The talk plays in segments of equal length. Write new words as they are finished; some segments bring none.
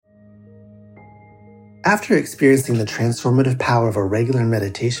After experiencing the transformative power of a regular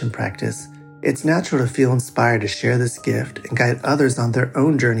meditation practice, it's natural to feel inspired to share this gift and guide others on their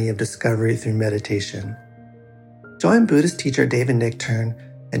own journey of discovery through meditation. Join Buddhist teacher David Nichtern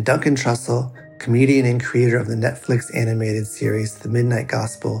and Duncan Trussell, comedian and creator of the Netflix animated series The Midnight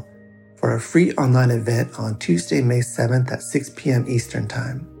Gospel, for a free online event on Tuesday, May 7th at 6 p.m. Eastern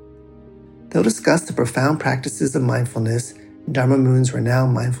Time. They'll discuss the profound practices of mindfulness in Dharma Moon's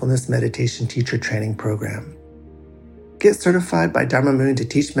renowned mindfulness meditation teacher training program. Get certified by Dharma Moon to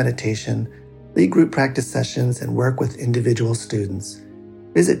teach meditation, lead group practice sessions, and work with individual students.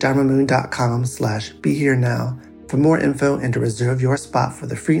 Visit dharmamoon.com/beherenow for more info and to reserve your spot for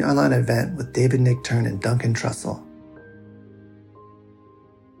the free online event with David Nichtern and Duncan Trussell.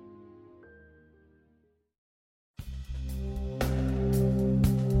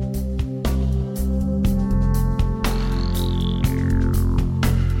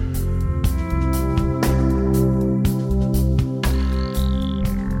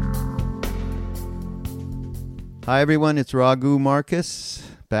 Hi everyone, it's Raghu Marcus,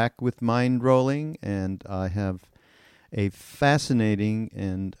 back with Mind Rolling, and I have a fascinating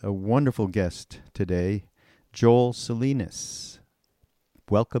and a wonderful guest today, Joel Salinas.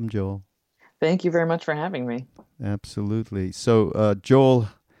 Welcome, Joel. Thank you very much for having me. Absolutely. So Joel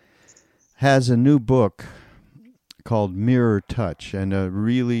has a new book called Mirror Touch, and a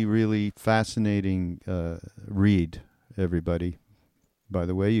really, really fascinating read, everybody. By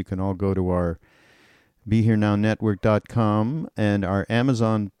the way, you can all go to our BeHereNowNetwork.com and our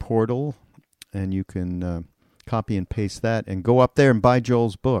Amazon portal, and you can copy and paste that and go up there and buy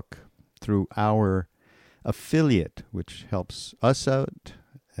Joel's book through our affiliate, which helps us out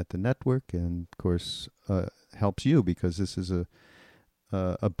at the network and, of course, helps you because this is a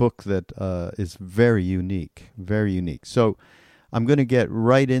book that is very unique, very unique. So I'm going to get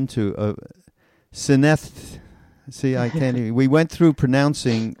right into Syneth. See, I can't even. We went through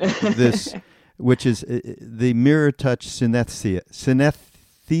pronouncing this, which is the mirror touch synesthesia.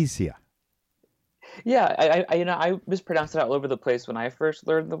 Yeah, I mispronounced it all over the place when I first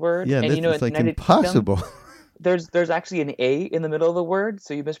learned the word. Yeah, and it's like impossible. There's actually an A in the middle of the word,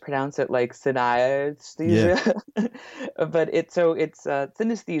 so you mispronounce it like synesthesia. Yeah. But it's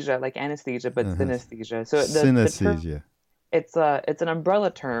synesthesia, like anesthesia, but synesthesia. So synesthesia. It's an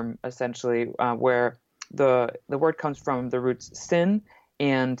umbrella term essentially, where the word comes from the roots sin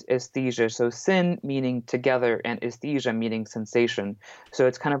and aesthesia. So sin meaning together and aesthesia meaning sensation. So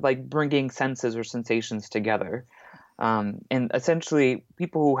it's kind of like bringing senses or sensations together. And essentially,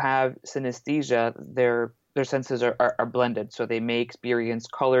 people who have synesthesia, their senses are blended. So they may experience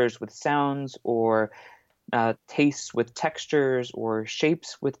colors with sounds, or tastes with textures, or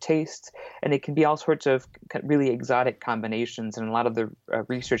shapes with tastes. And it can be all sorts of really exotic combinations. And a lot of the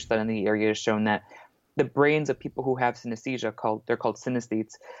research done in the area has shown that the brains of people who have synesthesia, they're called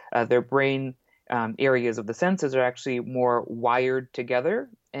synesthetes, their brain areas of the senses are actually more wired together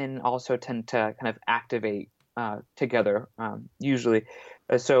and also tend to kind of activate together usually.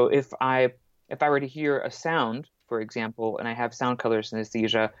 So if I were to hear a sound, for example, and I have sound color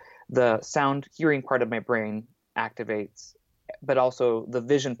synesthesia, the sound hearing part of my brain activates, but also the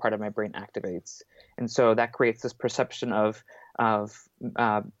vision part of my brain activates. And so that creates this perception of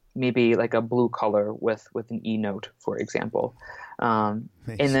maybe like a blue color with an E note, for example. Nice.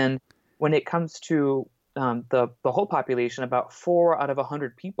 And then when it comes to the whole population, about 4 out of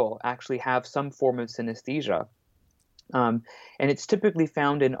 100 people actually have some form of synesthesia. And it's typically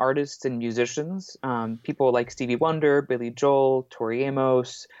found in artists and musicians, people like Stevie Wonder, Billy Joel, Tori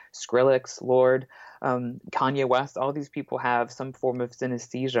Amos, Skrillex, Lorde, Kanye West. All these people have some form of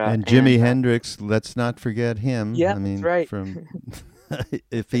synesthesia. And Jimi Hendrix, let's not forget him. Yeah, that's right.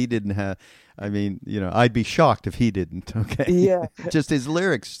 If he didn't have, I'd be shocked if he didn't. Okay. Yeah. Just his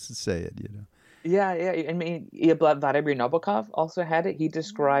lyrics say it, Yeah. I mean, Vladimir Nabokov also had it. He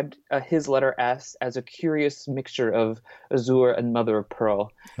described his letter S as a curious mixture of azure and mother of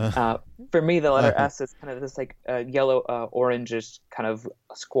pearl. For me, the letter S is kind of this like yellow, orangish kind of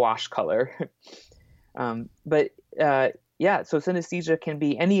squash color. So synesthesia can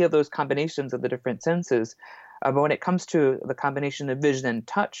be any of those combinations of the different senses. But when it comes to the combination of vision and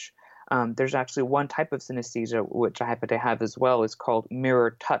touch, there's actually one type of synesthesia, which I happen to have as well, is called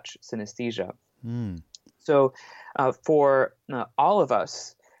mirror touch synesthesia. So for all of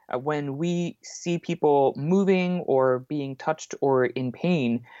us, when we see people moving or being touched or in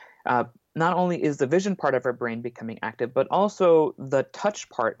pain, not only is the vision part of our brain becoming active, but also the touch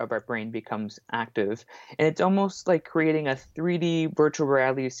part of our brain becomes active. And it's almost like creating a 3D virtual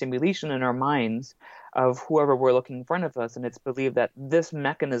reality simulation in our minds of whoever we're looking in front of us. And it's believed that this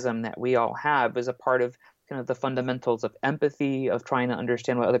mechanism that we all have is a part of kind of the fundamentals of empathy, of trying to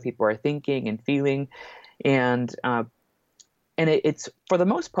understand what other people are thinking and feeling. And it's for the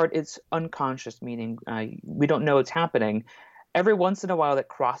most part, it's unconscious, meaning we don't know it's happening. Every once in a while, that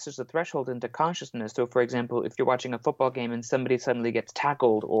crosses the threshold into consciousness. So, for example, if you're watching a football game and somebody suddenly gets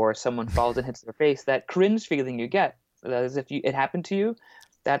tackled or someone falls and hits their face, that cringe feeling you get, as if it happened to you,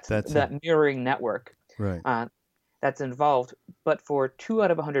 that's that mirroring network. Right. That's involved. But for 2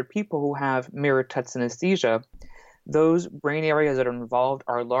 out of 100 people who have mirror touch synesthesia, those brain areas that are involved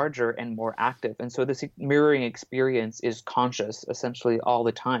are larger and more active. And so this mirroring experience is conscious essentially all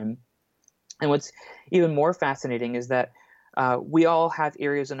the time. And what's even more fascinating is that we all have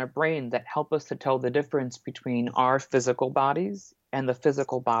areas in our brain that help us to tell the difference between our physical bodies and the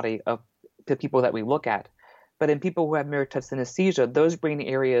physical body of the people that we look at. But in people who have mirror touch synesthesia, those brain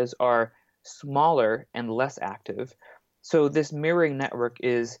areas are smaller and less active. So this mirroring network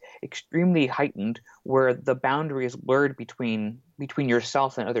is extremely heightened, where the boundary is blurred between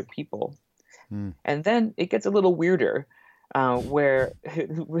yourself and other people. And then it gets a little weirder, where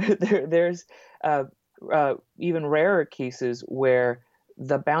there's even rarer cases where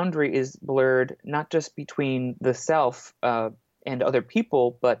the boundary is blurred not just between the self and other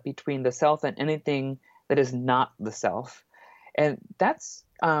people, but between the self and anything that is not the self. And that's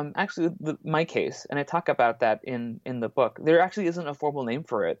actually my case, and I talk about that in the book. There actually isn't a formal name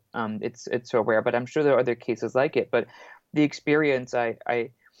for it. It's so rare, but I'm sure there are other cases like it. But the experience,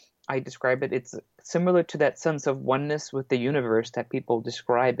 I describe it, it's similar to that sense of oneness with the universe that people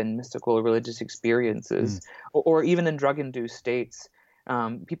describe in mystical or religious experiences, or even in drug-induced states.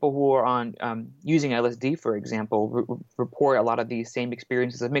 People who are on using LSD, for example, report a lot of these same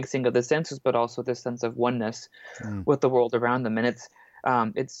experiences of mixing of the senses, but also this sense of oneness with the world around them. And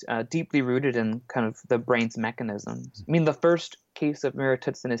it's deeply rooted in kind of the brain's mechanisms. I mean, the first case of mirror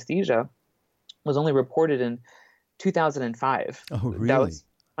touch synesthesia was only reported in 2005. Oh, really? That was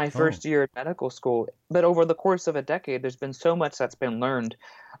my first year at medical school. But over the course of a decade, there's been so much that's been learned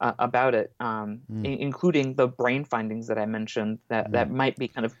about it, including the brain findings that I mentioned that might be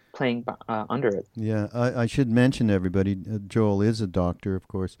kind of playing under it. Yeah, I should mention to everybody, Joel is a doctor, of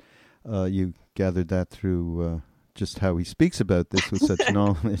course. You gathered that through just how he speaks about this with such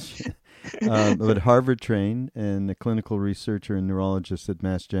knowledge. But Harvard trained and a clinical researcher and neurologist at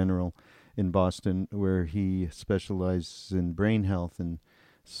Mass General in Boston, where he specializes in brain health and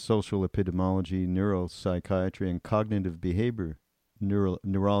social epidemiology, neuropsychiatry, and cognitive behavior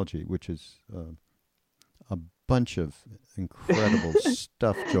neurology, which is a bunch of incredible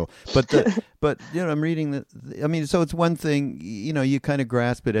stuff, Joel. But I'm reading that. I mean, so it's one thing, you kind of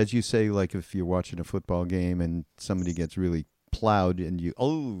grasp it, as you say, like if you're watching a football game and somebody gets really plowed and you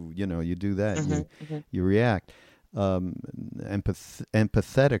do that, you react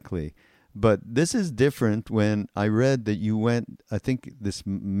empathetically. But this is different. When I read that you went, I think this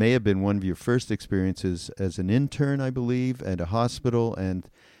may have been one of your first experiences as an intern, I believe, at a hospital, and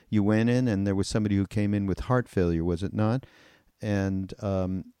you went in and there was somebody who came in with heart failure, was it not? And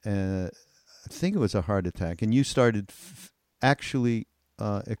I think it was a heart attack, and you started actually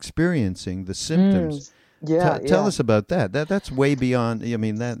experiencing the symptoms. Tell us about that. That's way beyond. I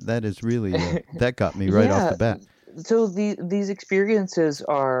mean, that is really that got me right off the bat. So these experiences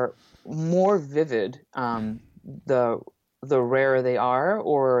are more vivid, the rarer they are,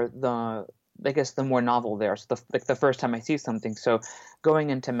 or I guess the more novel they are. So the first time I see something. So going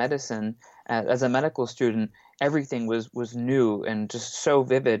into medicine as a medical student, everything was new and just so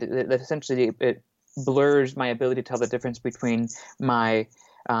vivid that essentially it blurs my ability to tell the difference between my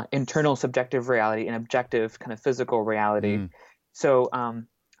internal subjective reality and objective kind of physical reality. So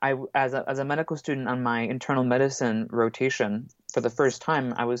I, as a medical student on my internal medicine rotation, for the first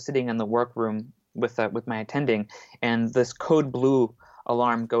time, I was sitting in the workroom with my attending, and this code blue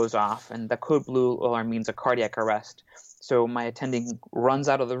alarm goes off, and the code blue alarm means a cardiac arrest. So my attending runs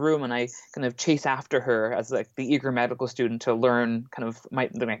out of the room, and I kind of chase after her as like the eager medical student to learn kind of my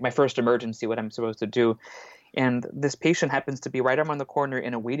first emergency, what I'm supposed to do. And this patient happens to be right around the corner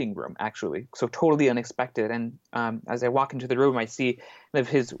in a waiting room, actually. So totally unexpected. And as I walk into the room, I see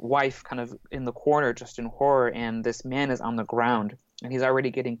his wife kind of in the corner, just in horror. And this man is on the ground, and he's already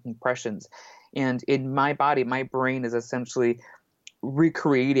getting compressions. And in my body, my brain is essentially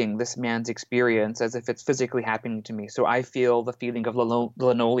recreating this man's experience as if it's physically happening to me. So I feel the feeling of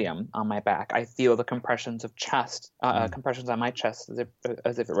linoleum on my back. I feel the compressions of chest, compressions on my chest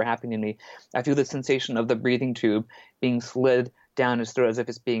as if it were happening to me. I feel the sensation of the breathing tube being slid down his throat as if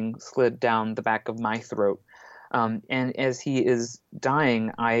it's being slid down the back of my throat. And as he is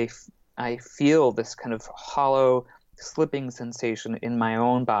dying, I feel this kind of hollow slipping sensation in my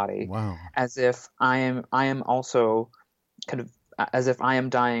own body. Wow. As if I am also kind of as if I am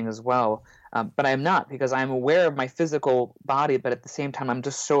dying as well. But I am not, because I am aware of my physical body, but at the same time, I'm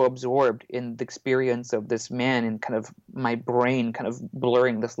just so absorbed in the experience of this man and kind of my brain kind of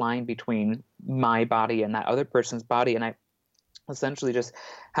blurring this line between my body and that other person's body. And I essentially just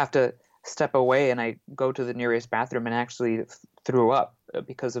have to step away, and I go to the nearest bathroom and actually threw up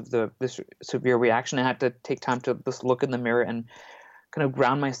because of this severe reaction. I had to take time to just look in the mirror and kind of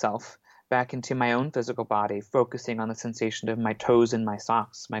ground myself back into my own physical body, focusing on the sensation of my toes in my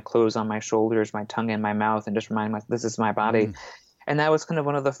socks, my clothes on my shoulders, my tongue in my mouth, and just remind myself this is my body. And that was kind of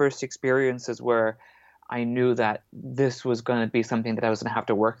one of the first experiences where I knew that this was going to be something that I was going to have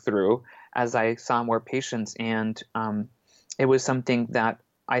to work through as I saw more patients. And it was something that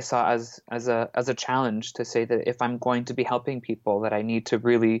I saw as a challenge, to say that if I'm going to be helping people, that I need to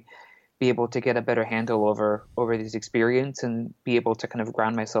really be able to get a better handle over these experiences and be able to kind of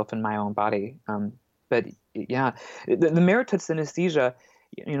ground myself in my own body. But yeah, the merit-touch synesthesia,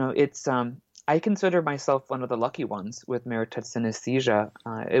 it's I consider myself one of the lucky ones with merit-touch synesthesia.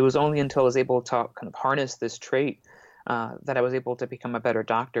 It was only until I was able to kind of harness this trait that I was able to become a better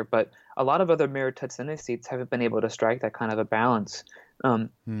doctor. But a lot of other merit-touch synesthetes haven't been able to strike that kind of a balance.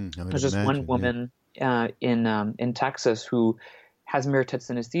 There's just one woman in Texas who has merit-touch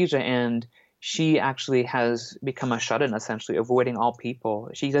synesthesia, and she actually has become a shut-in, essentially, avoiding all people.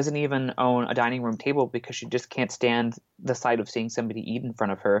 She doesn't even own a dining room table because she just can't stand the sight of seeing somebody eat in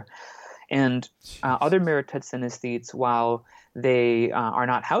front of her. And other merit-touch synesthetes, while they are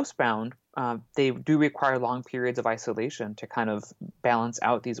not housebound, they do require long periods of isolation to kind of balance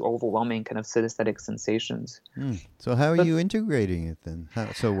out these overwhelming kind of synesthetic sensations. So how are you integrating it then?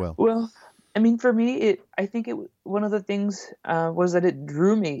 So well? Well, I mean, for me, I think one of the things was that it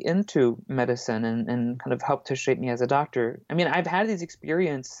drew me into medicine and kind of helped to shape me as a doctor. I mean, I've had these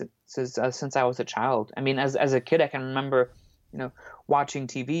experiences since I was a child. I mean, as a kid, I can remember, watching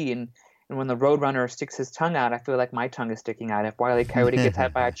TV and when the Roadrunner sticks his tongue out, I feel like my tongue is sticking out. If Wile E. Coyote gets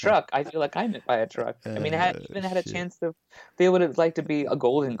hit by a truck, I feel like I'm hit by a truck. I mean, I even had a chance to feel what it's like to be a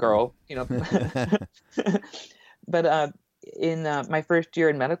Golden Girl, But in my first year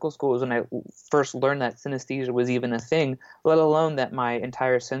in medical school was when I first learned that synesthesia was even a thing, let alone that my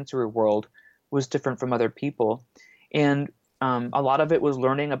entire sensory world was different from other people. And a lot of it was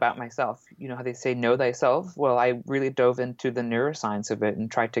learning about myself. You know how they say, know thyself? Well, I really dove into the neuroscience of it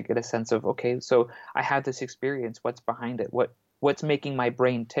and tried to get a sense of, okay, so I had this experience. What's behind it? What's making my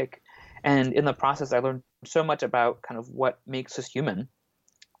brain tick? And in the process, I learned so much about kind of what makes us human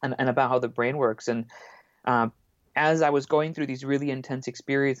and about how the brain works. And as I was going through these really intense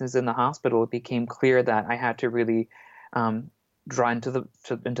experiences in the hospital, it became clear that I had to really draw into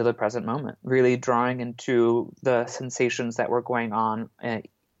the present moment, really drawing into the sensations that were going on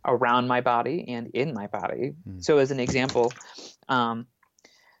around my body and in my body. So as an example,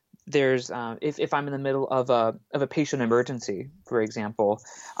 there's if I'm in the middle of a patient emergency, for example,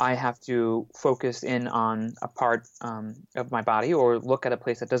 I have to focus in on a part of my body or look at a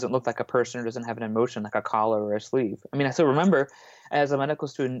place that doesn't look like a person or doesn't have an emotion, like a collar or a sleeve. I mean, I still remember as a medical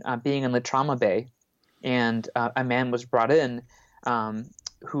student being in the trauma bay, and a man was brought in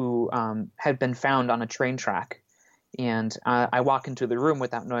who had been found on a train track. And I walk into the room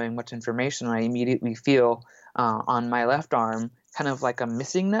without knowing much information, and I immediately feel on my left arm kind of like a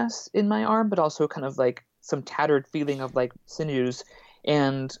missingness in my arm, but also kind of like some tattered feeling of like sinews.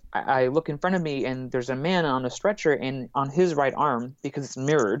 And I look in front of me, and there's a man on a stretcher, and on his right arm, because it's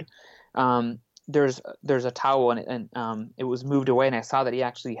mirrored, there's a towel, and it was moved away, and I saw that he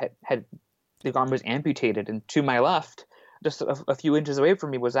actually had the arm was amputated. And to my left, just a few inches away from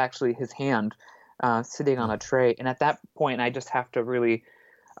me, was actually his hand sitting on a tray. And at that point, I just have to really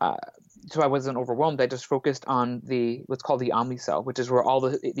so I wasn't overwhelmed. I just focused on what's called the Omnicell, which is where all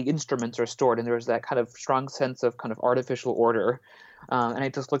the instruments are stored. And there was that kind of strong sense of kind of artificial order. And I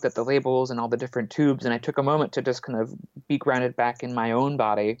just looked at the labels and all the different tubes, and I took a moment to just kind of be grounded back in my own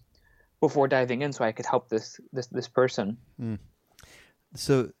body before diving in, so I could help this person.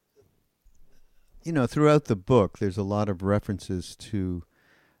 So, throughout the book, there's a lot of references to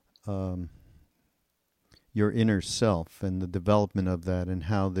your inner self and the development of that, and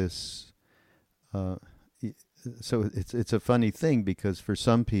how this so it's a funny thing, because for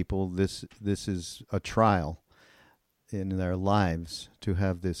some people this is a trial in their lives to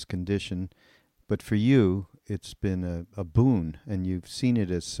have this condition, but for you it's been a boon, and you've seen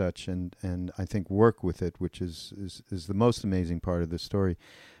it as such, and I think work with it, which is the most amazing part of the story.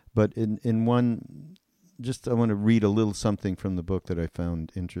 But in one, just I want to read a little something from the book that I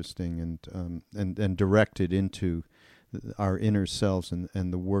found interesting, and directed into our inner selves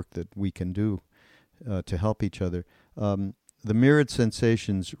and the work that we can do to help each other. The mirrored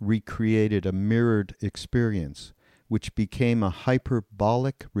sensations recreated a mirrored experience, which became a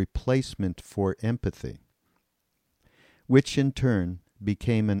hyperbolic replacement for empathy, which in turn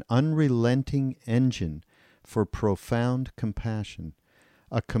became an unrelenting engine for profound compassion,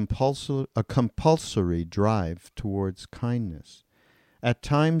 a compulsory drive towards kindness. At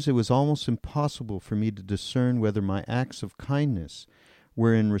times it was almost impossible for me to discern whether my acts of kindness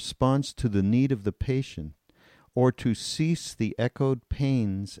were in response to the need of the patient, or to cease the echoed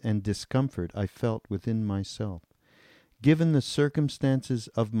pains and discomfort I felt within myself. Given the circumstances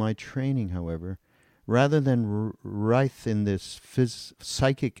of my training, however, rather than writhe in this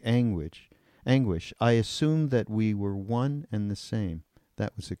psychic anguish, I assumed that we were one and the same.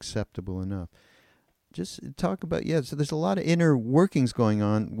 That was acceptable enough. Just talk about, so there's a lot of inner workings going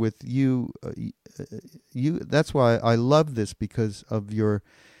on with you. That's why I love this, because of your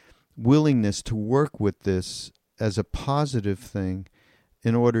willingness to work with this as a positive thing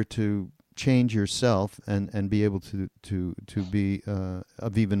in order to change yourself and be able to be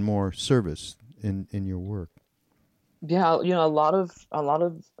of even more service in your work. Yeah, a lot of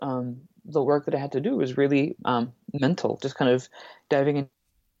the work that I had to do was really mental, just kind of diving into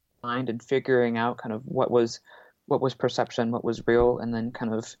mind and figuring out kind of what was perception, what was real, and then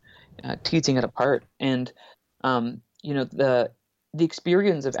kind of teasing it apart. And the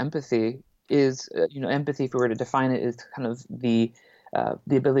experience of empathy is empathy, if we were to define it, is kind of the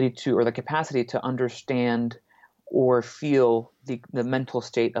ability to, or the capacity to understand or feel the mental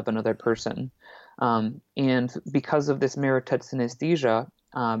state of another person. And because of this mirror touch synesthesia,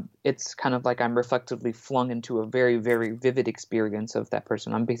 it's kind of like I'm reflectively flung into a very, very vivid experience of that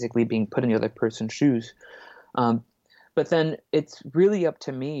person. I'm basically being put in the other person's shoes. But then it's really up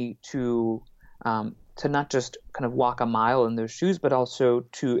to me to not just kind of walk a mile in those shoes, but also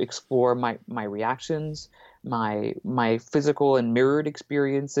to explore my reactions, my physical and mirrored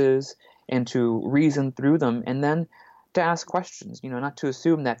experiences, and to reason through them, and then to ask questions. Not to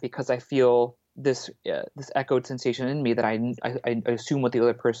assume that because I feel this echoed sensation in me that I assume what the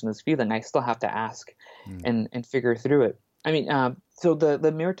other person is feeling. I still have to ask and figure through it. I mean, so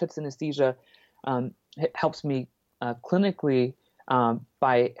the mirror touch synesthesia helps me clinically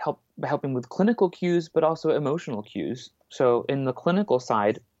by helping with clinical cues, but also emotional cues. So in the clinical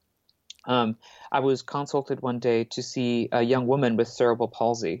side, I was consulted one day to see a young woman with cerebral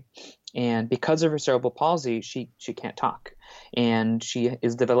palsy. And because of her cerebral palsy, she can't talk, and she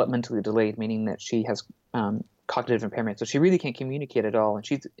is developmentally delayed, meaning that she has cognitive impairment. So she really can't communicate at all. And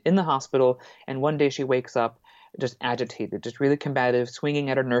she's in the hospital, and one day she wakes up just agitated, just really combative, swinging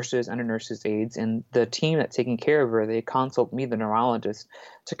at her nurses and her nurses' aides. And the team that's taking care of her, they consult me, the neurologist,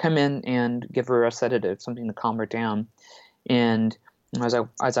 to come in and give her a sedative, something to calm her down. And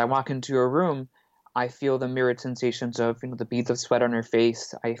as I walk into her room, I feel the mirrored sensations of the beads of sweat on her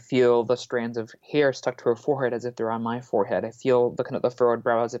face. I feel the strands of hair stuck to her forehead as if they're on my forehead. I feel the kind of the furrowed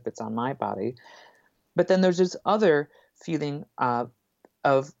brow as if it's on my body. But then there's this other feeling of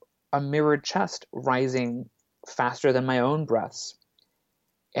a mirrored chest rising faster than my own breaths.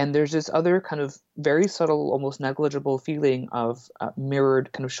 And there's this other kind of very subtle, almost negligible feeling of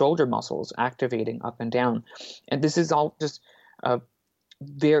mirrored kind of shoulder muscles activating up and down. And this is all just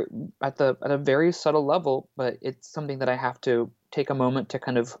very at a very subtle level, but it's something that I have to take a moment to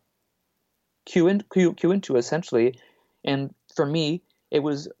kind of cue into, essentially. And for me, it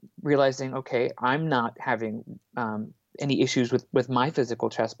was realizing, okay, I'm not having any issues with my physical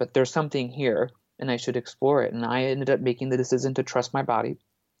chest, but there's something here, and I should explore it. And I ended up making the decision to trust my body,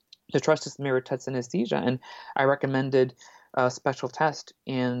 to trust this mirror touch synesthesia, and I recommended a special test,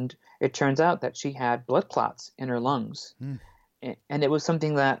 and it turns out that she had blood clots in her lungs. And it was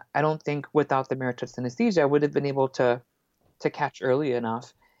something that I don't think without the mirror touch synesthesia I would have been able to catch early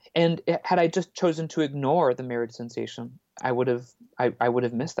enough. And had I just chosen to ignore the mirrored sensation, I would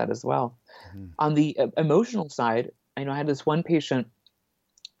have missed that as well. On the emotional side, I had this one patient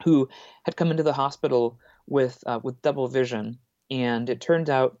who had come into the hospital with double vision, and it turned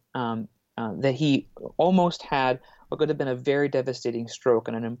out that he almost had what could have been a very devastating stroke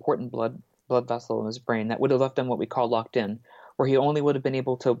and an important blood vessel in his brain that would have left him what we call locked in, where he only would have been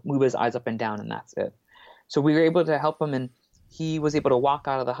able to move his eyes up and down, and that's it. So we were able to help him, and he was able to walk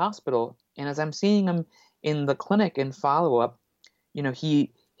out of the hospital. And as I'm seeing him in the clinic in follow-up,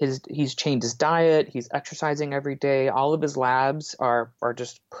 he's changed his diet, he's exercising every day, all of his labs are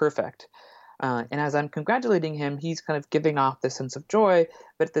just perfect. And as I'm congratulating him, he's kind of giving off this sense of joy.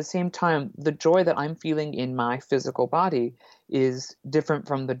 But at the same time, the joy that I'm feeling in my physical body is different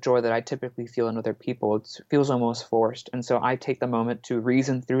from the joy that I typically feel in other people. It feels almost forced. And so I take the moment to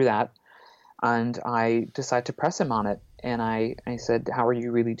reason through that. And I decide to press him on it. And I said, "How are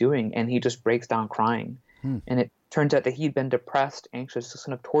you really doing?" And he just breaks down crying. And it turns out that he'd been depressed, anxious, just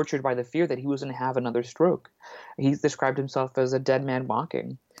kind of tortured by the fear that he was going to have another stroke. He described himself as a dead man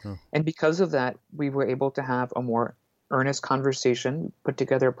walking. And because of that, we were able to have a more earnest conversation, put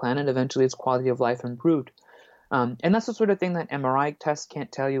together a plan, and eventually his quality of life improved. And that's the sort of thing that MRI tests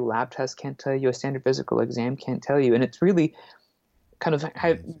can't tell you, lab tests can't tell you, a standard physical exam can't tell you. And it's really kind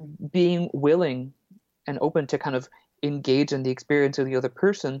of being willing and open to kind of engage in the experience of the other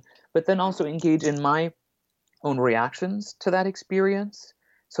person, but then also engage in my own reactions to that experience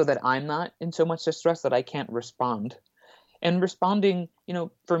so that I'm not in so much distress that I can't respond. And responding,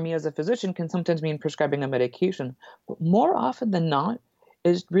 for me as a physician can sometimes mean prescribing a medication, but more often than not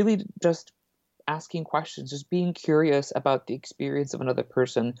is really just asking questions, just being curious about the experience of another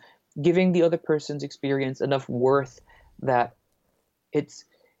person, giving the other person's experience enough worth that it's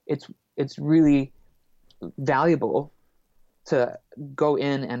really valuable to go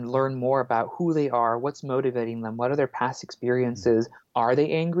in and learn more about who they are, what's motivating them, what are their past experiences, are they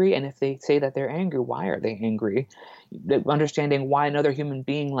angry? And if they say that they're angry, why are they angry? Understanding why another human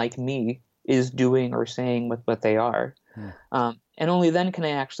being like me is doing or saying what they are. And only then can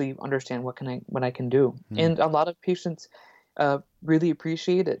I actually understand what I can do. And a lot of patients really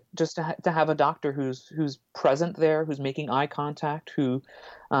appreciate it, just to have a doctor who's present there, who's making eye contact, who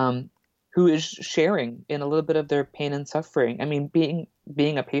is sharing in a little bit of their pain and suffering. I mean,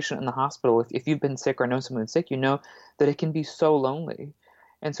 being a patient in the hospital, if you've been sick or know someone sick, you know that it can be so lonely.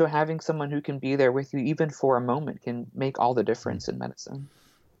 And so having someone who can be there with you, even for a moment, can make all the difference in medicine.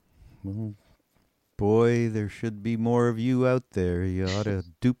 Well, boy, there should be more of you out there. You ought to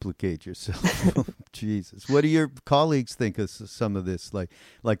duplicate yourself. Jesus. What do your colleagues think of some of this?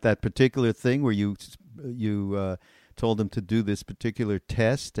 Like that particular thing where you told them to do this particular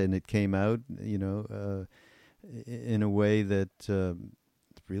test, and it came out, in a way that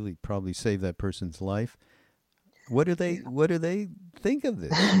really probably saved that person's life. What do they think of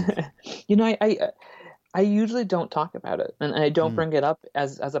this? I usually don't talk about it, and I don't bring it up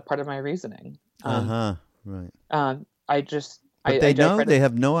as a part of my reasoning. Right. They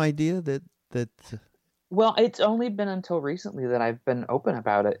have no idea that. Well, it's only been until recently that I've been open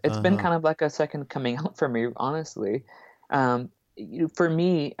about it. It's been kind of like a second coming out for me, honestly. For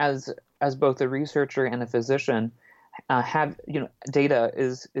me, as both a researcher and a physician, data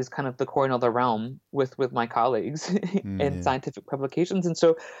is kind of the coin of the realm with my colleagues in scientific publications, and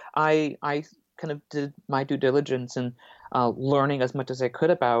so I kind of did my due diligence in learning as much as I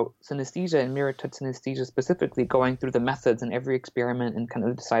could about synesthesia and mirror touch synesthesia specifically, going through the methods in every experiment and kind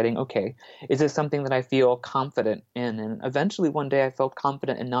of deciding, okay, is this something that I feel confident in? And eventually one day I felt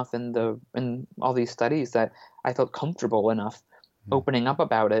confident enough in all these studies that I felt comfortable enough opening up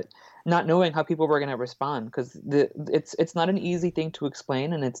about it, not knowing how people were going to respond, because it's not an easy thing to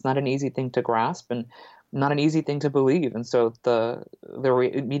explain, and it's not an easy thing to grasp, and not an easy thing to believe. And so the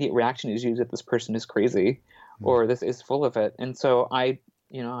immediate reaction is usually that this person is crazy or this is full of it. And so I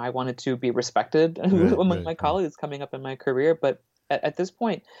wanted to be respected among my colleagues coming up in my career. But at this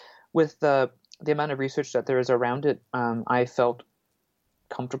point, with the amount of research that there is around it, I felt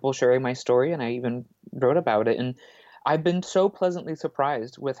comfortable sharing my story, and I even wrote about it. And I've been so pleasantly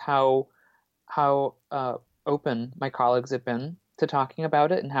surprised with how open my colleagues have been to talking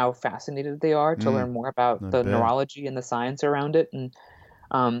about it, and how fascinated they are to learn more about the neurology and the science around it. And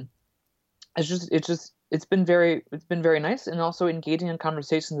it's been very nice, and also engaging in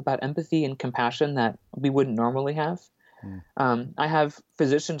conversations about empathy and compassion that we wouldn't normally have. I have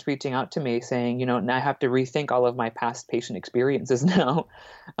physicians reaching out to me saying, now I have to rethink all of my past patient experiences now,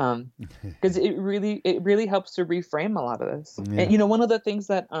 because it really helps to reframe a lot of this. Yeah. And one of the things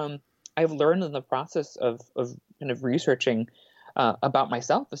that I've learned in the process of kind of researching about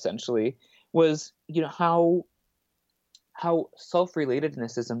myself, essentially, was how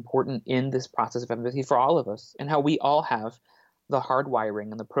self-relatedness is important in this process of empathy for all of us, and how we all have the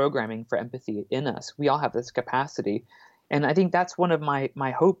hardwiring and the programming for empathy in us. We all have this capacity. And I think that's one of my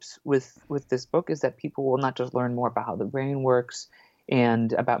hopes with this book, is that people will not just learn more about how the brain works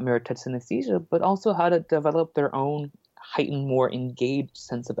and about mirror touch synesthesia, but also how to develop their own heightened, more engaged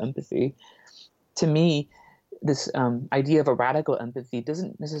sense of empathy. To me, this idea of a radical empathy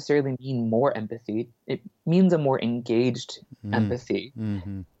doesn't necessarily mean more empathy. It means a more engaged empathy.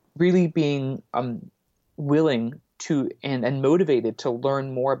 Mm-hmm. Really being willing to and motivated to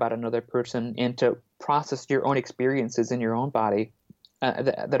learn more about another person and to process your own experiences in your own body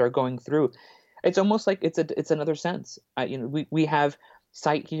that are going through. It's almost like it's another sense. We have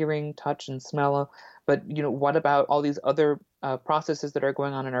sight, hearing, touch, and smell, but what about all these other processes that are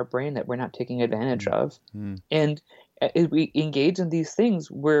going on in our brain that we're not taking advantage of? And if we engage in these things,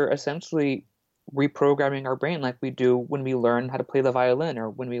 we're essentially reprogramming our brain like we do when we learn how to play the violin or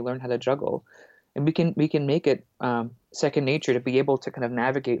when we learn how to juggle. And we can make it second nature to be able to kind of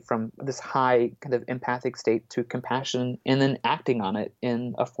navigate from this high kind of empathic state to compassion and then acting on it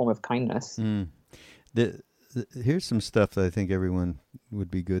in a form of kindness. Here's some stuff that I think everyone would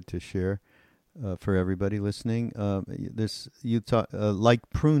be good to share for everybody listening. Like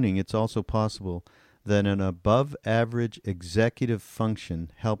pruning, it's also possible that an above-average executive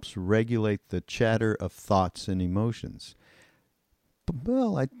function helps regulate the chatter of thoughts and emotions.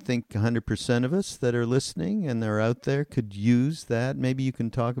 Well, I think 100% of us that are listening and are out there could use that. Maybe you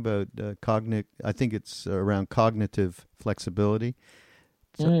can talk about I think it's around cognitive flexibility.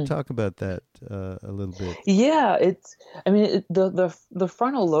 So talk about that a little bit. Yeah, the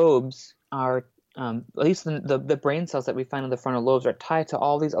frontal lobes are, at least the brain cells that we find in the frontal lobes are tied to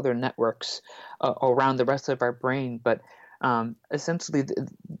all these other networks around the rest of our brain. But essentially,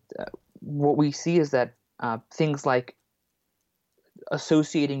 what we see is that things like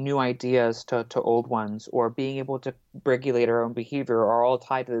associating new ideas to old ones or being able to regulate our own behavior are all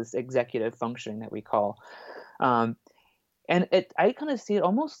tied to this executive functioning that we call. And I kind of see it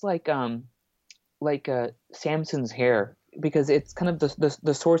almost like Samson's hair, because it's kind of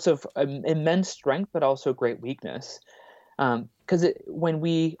the source of immense strength, but also great weakness. Because when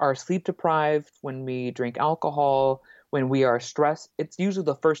we are sleep deprived, when we drink alcohol, when we are stressed, it's usually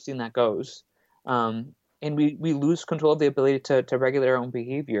the first thing that goes. And we lose control of the ability to regulate our own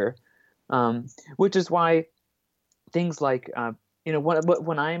behavior, which is why things like,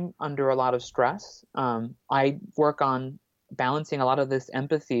 when I'm under a lot of stress, I work on balancing a lot of this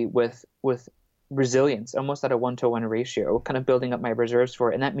empathy with resilience, almost at a 1-to-1 ratio, kind of building up my reserves for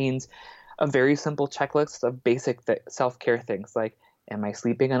it. And that means a very simple checklist of basic self-care things like, am I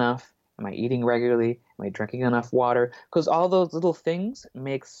sleeping enough? Am I eating regularly? Am I drinking enough water? Because all those little things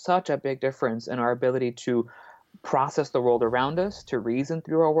make such a big difference in our ability to process the world around us, to reason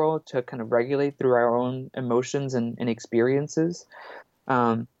through our world, to kind of regulate through our own emotions and experiences.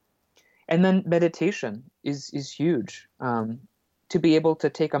 And then meditation is huge. To be able to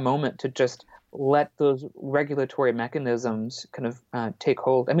take a moment to just let those regulatory mechanisms kind of take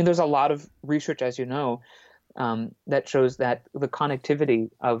hold. I mean, there's a lot of research, as you know, that shows that the connectivity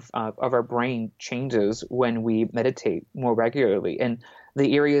of our brain changes when we meditate more regularly, and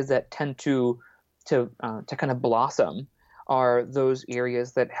the areas that tend to kind of blossom are those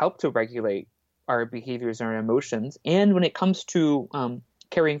areas that help to regulate our behaviors and our emotions. And when it comes to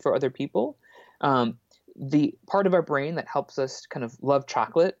caring for other people, the part of our brain that helps us kind of love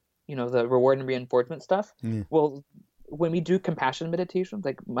chocolate, the reward and reinforcement stuff. Yeah. Well, when we do compassion meditations,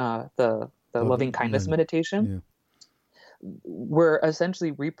 like the loving kindness meditation, we're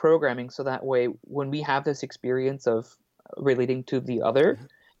essentially reprogramming so that way when we have this experience of relating to the other,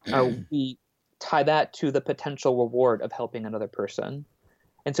 we tie that to the potential reward of helping another person.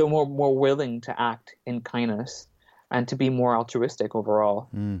 And so we're more willing to act in kindness and to be more altruistic overall.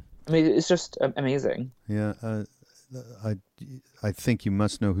 I mean, it's just amazing. Yeah. I think you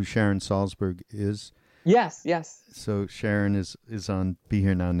must know who Sharon Salzberg is. Yes. So Sharon is on Be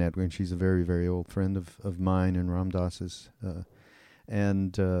Here Now Network, and she's a very, very old friend of mine and Ram Dass's.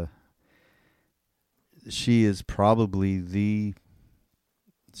 And she is probably the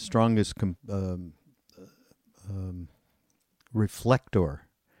strongest reflector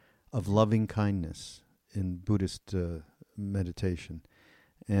of loving kindness in Buddhist meditation.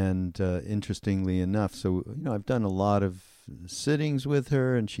 And interestingly enough, so I've done a lot of sittings with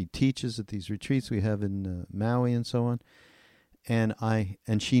her, and she teaches at these retreats we have in Maui and so on.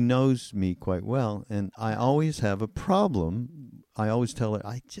 And she knows me quite well, and I always have a problem. I always tell her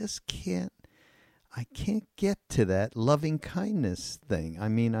I can't get to that loving kindness thing. I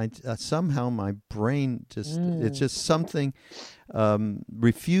mean, somehow my brain it's just something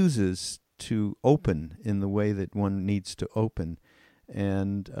refuses to open in the way that one needs to open.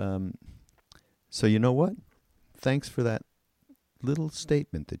 And so you know what? Thanks for that little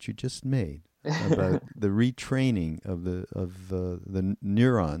statement that you just made about the retraining of the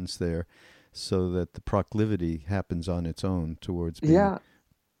neurons there, so that the proclivity happens on its own towards being. Yeah.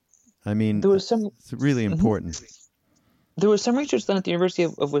 I mean, There was some. it's really important. There was some research done at the University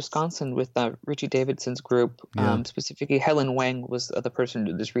of Wisconsin with Richie Davidson's group. Yeah. Specifically, Helen Wang was the person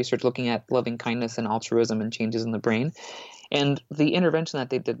who did this research looking at loving kindness and altruism and changes in the brain. And the intervention that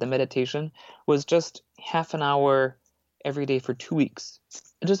they did, the meditation, was just half an hour every day for 2 weeks.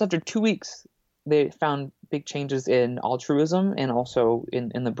 And just after 2 weeks, they found big changes in altruism and also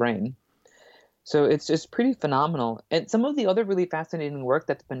in the brain. So it's just pretty phenomenal. And some of the other really fascinating work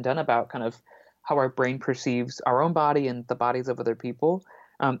that's been done about kind of how our brain perceives our own body and the bodies of other people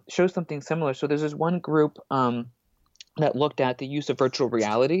shows something similar. So there's this one group that looked at the use of virtual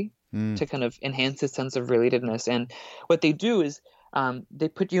reality to kind of enhance this sense of relatedness. And what they do is they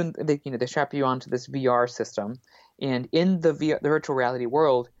put you in, they strap you onto this VR system, and in the virtual reality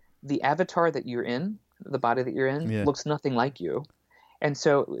world, the avatar that you're in, the body that you're in, looks nothing like you. And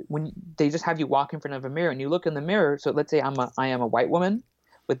so when they just have you walk in front of a mirror and you look in the mirror, so let's say I am a white woman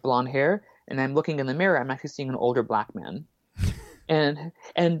with blonde hair, and I'm looking in the mirror, I'm actually seeing an older black man.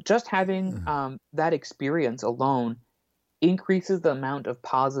 and just having that experience alone increases the amount of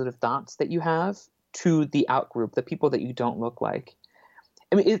positive thoughts that you have to the out group, the people that you don't look like.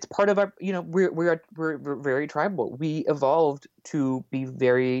 I mean, it's part of our, we're very tribal. We evolved to be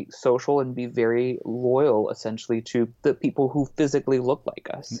very social and be very loyal, essentially, to the people who physically look like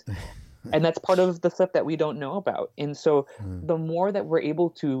us. And that's part of the stuff that we don't know about. And so the more that we're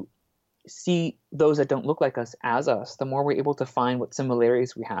able to see those that don't look like us as us, the more we're able to find what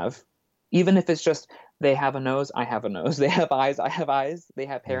similarities we have. Even if it's just they have a nose, I have a nose. They have eyes, I have eyes. They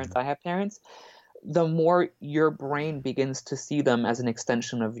have parents, I have parents. The more your brain begins to see them as an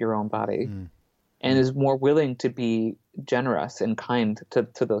extension of your own body and is more willing to be generous and kind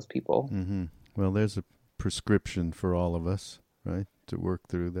to those people. Mm-hmm. Well, there's a prescription for all of us, right, to work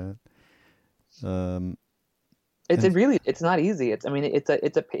through that. It's not easy. It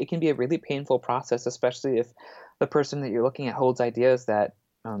can be a really painful process, especially if the person that you're looking at holds ideas that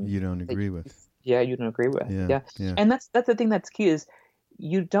you don't agree with. Yeah, you don't agree with. Yeah. And that's the thing that's key is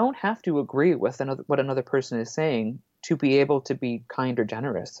you don't have to agree with what another person is saying to be able to be kind or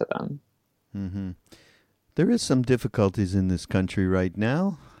generous to them. Mm-hmm. There is some difficulties in this country right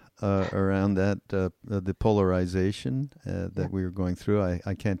now around that the polarization that we are going through.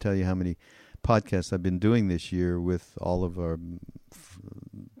 I can't tell you how many podcasts I've been doing this year with all of our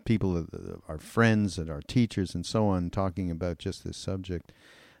people, our friends and our teachers and so on, talking about just this subject.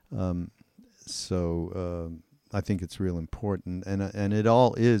 I think it's real important, and it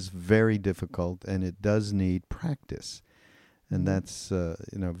all is very difficult, and it does need practice, and that's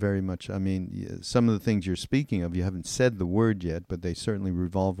very much. I mean, some of the things you're speaking of, you haven't said the word yet, but they certainly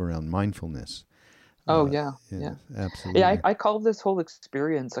revolve around mindfulness. Oh yeah, absolutely. Yeah, I call this whole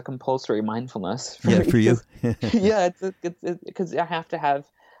experience a compulsory mindfulness. For you. Yeah, it's because I have to have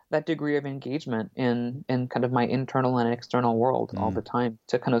that degree of engagement in kind of my internal and external world all the time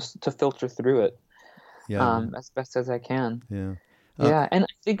to filter through it. As best as I can. Yeah, and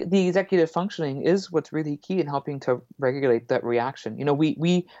I think the executive functioning is what's really key in helping to regulate that reaction.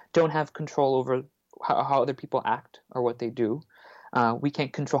 We don't have control over how other people act or what they do. We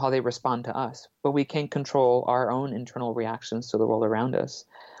can't control how they respond to us, but we can control our own internal reactions to the world around us.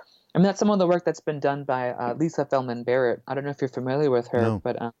 I mean, that's some of the work that's been done by Lisa Feldman Barrett. I don't know if you're familiar with her,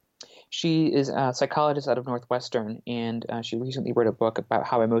 but she is a psychologist out of Northwestern, and she recently wrote a book about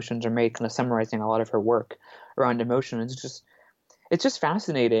how emotions are made, kind of summarizing a lot of her work around emotion. It's just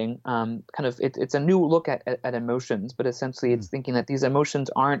fascinating. It's a new look at emotions, but essentially it's thinking that these emotions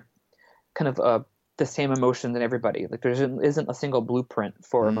aren't kind of the same emotion in everybody. Like there isn't a single blueprint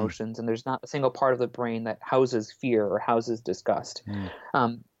for emotions, and there's not a single part of the brain that houses fear or houses disgust.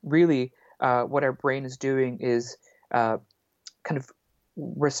 Really, what our brain is doing is kind of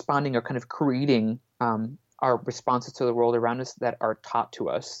responding or kind of creating our responses to the world around us that are taught to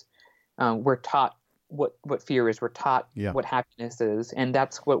us. We're taught what fear is. We're taught what happiness is, and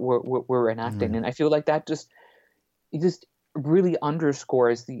that's what we're enacting. And I feel like that just really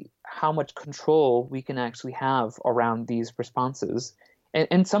underscores how much control we can actually have around these responses.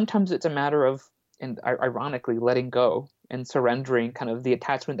 And sometimes it's a matter of, and ironically, letting go and surrendering kind of the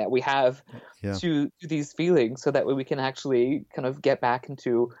attachment that we have to these feelings, so that way we can actually kind of get back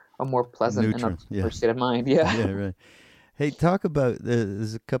into a more pleasant and state of mind. Yeah, right. Hey, talk about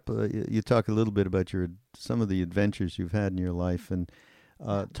there's a couple. You talk a little bit about some of the adventures you've had in your life, and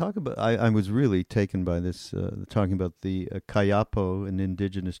talk about. I was really taken by this talking about the Kayapo, an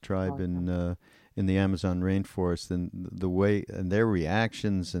indigenous tribe in the Amazon rainforest, and the way and their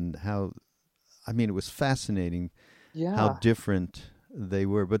reactions, and how. I mean, it was fascinating how different they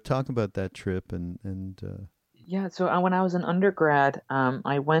were. But talk about that trip and Yeah, so when I was an undergrad,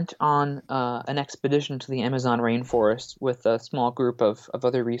 I went on an expedition to the Amazon rainforest with a small group of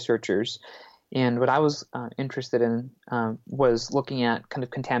other researchers. And what I was interested in was looking at kind of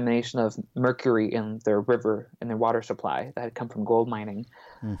contamination of mercury in their river and their water supply that had come from gold mining.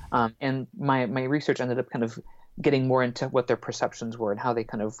 Mm. And my research ended up kind of getting more into what their perceptions were and how they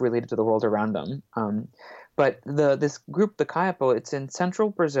kind of related to the world around them. But this group, the Kayapo, it's in central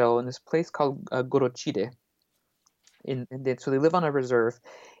Brazil in this place called Gorochide. So they live on a reserve.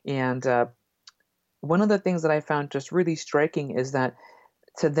 And one of the things that I found just really striking is that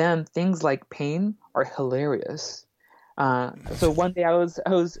to them, things like pain are hilarious. So one day I was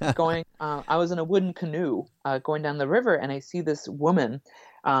going I was in a wooden canoe going down the river, and I see this woman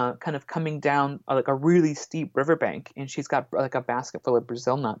kind of coming down like a really steep riverbank, and she's got like a basket full of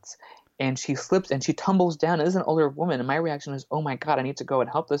Brazil nuts, and she slips and she tumbles down. It is an older woman, and my reaction is, "Oh my God, I need to go and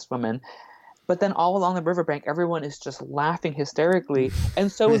help this woman." But then all along the riverbank, everyone is just laughing hysterically,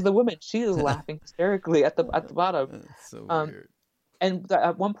 and so is the woman. She is laughing hysterically at the bottom. That's so weird. And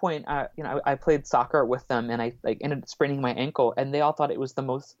at one point, I played soccer with them, and I like ended up spraining my ankle, and they all thought it was the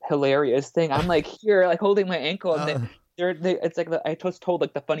most hilarious thing. I'm like here, like holding my ankle, and it's like I just told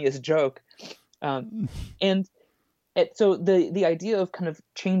like the funniest joke, and so the idea of kind of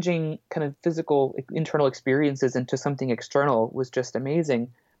changing kind of physical internal experiences into something external was just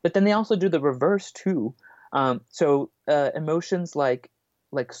amazing. But then they also do the reverse too. So emotions like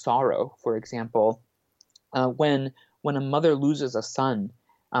sorrow, for example, when a mother loses a son,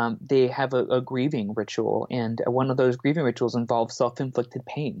 they have a grieving ritual, and one of those grieving rituals involves self-inflicted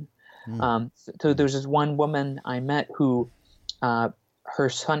pain. So there's this one woman I met who, her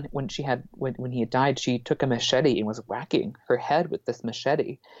son, when he had died, she took a machete and was whacking her head with this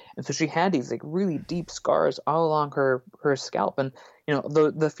machete, and so she had these like really deep scars all along her scalp, and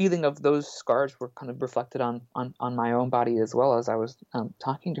the feeling of those scars were kind of reflected on my own body as well as I was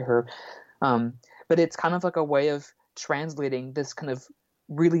talking to her. But it's kind of like a way of translating this kind of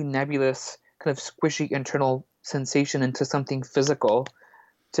really nebulous, kind of squishy internal sensation into something physical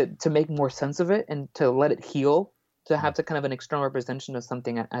to make more sense of it and to let it heal, to have the kind of an external representation of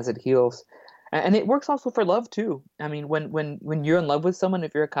something as it heals. And it works also for love too. I mean, when you're in love with someone,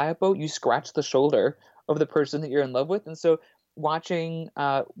 if you're a Kayapo, you scratch the shoulder of the person that you're in love with. And so watching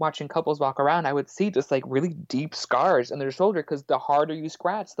couples walk around, I would see just like really deep scars in their shoulder, because the harder you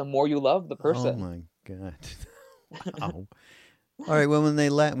scratch, the more you love the person. Oh my God. Wow. All right. Well,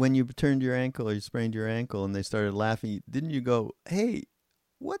 when you turned your ankle or you sprained your ankle and they started laughing, didn't you go, "Hey,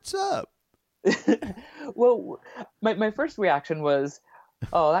 what's up?" Well, my first reaction was,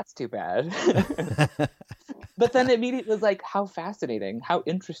 "Oh, that's too bad." But then immediately was like, "How fascinating! How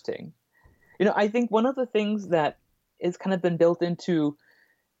interesting!" I think one of the things that has kind of been built into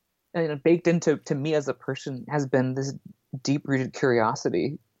and baked into me as a person has been this deep-rooted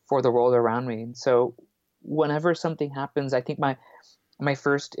curiosity for the world around me. And so whenever something happens, I think my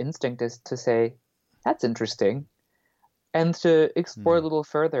first instinct is to say, "That's interesting," and to explore a little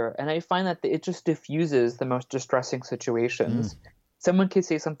further. And I find that it just diffuses the most distressing situations. Someone could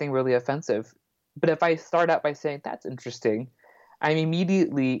say something really offensive, but if I start out by saying, "That's interesting," I'm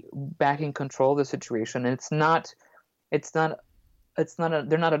immediately back in control of the situation. And they're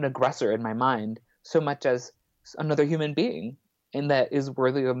not an aggressor in my mind so much as another human being, and that is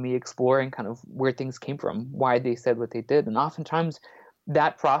worthy of me exploring kind of where things came from, why they said what they did. And oftentimes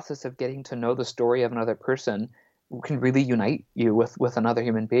that process of getting to know the story of another person can really unite you with another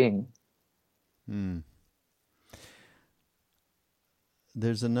human being.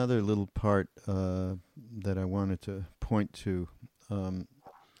 There's another little part that I wanted to point to.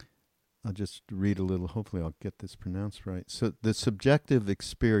 I'll just read a little. Hopefully I'll get this pronounced right. So the subjective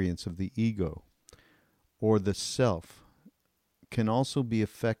experience of the ego or the self can also be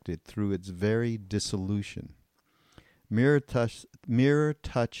affected through its very dissolution. Mirror touch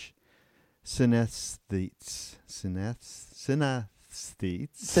synesthetes.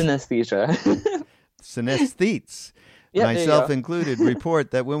 Synesthesia. Synesthetes, Yeah, myself included,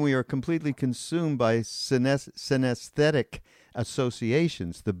 report that when we are completely consumed by synesthetic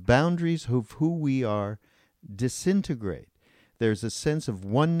associations, the boundaries of who we are disintegrate. There's a sense of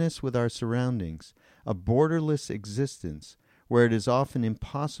oneness with our surroundings, a borderless existence where it is often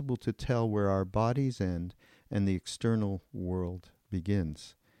impossible to tell where our bodies end and the external world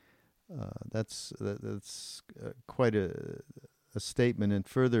begins. That's quite a statement. And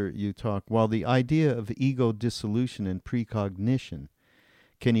further, you talk, while the idea of ego dissolution and precognition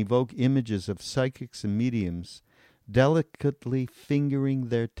can evoke images of psychics and mediums delicately fingering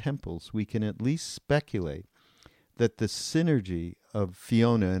their temples, we can at least speculate that the synergy of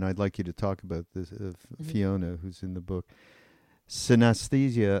Fiona, and I'd like you to talk about this, Fiona, who's in the book,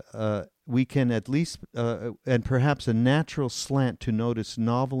 synesthesia, we can at least, and perhaps a natural slant to notice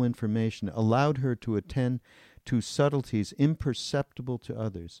novel information, allowed her to attend to subtleties imperceptible to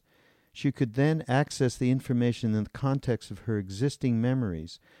others. She could then access the information in the context of her existing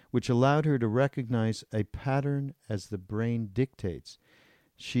memories, which allowed her to recognize a pattern as the brain dictates.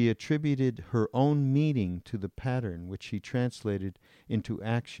 She attributed her own meaning to the pattern, which she translated into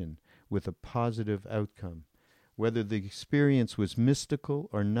action with a positive outcome. Whether the experience was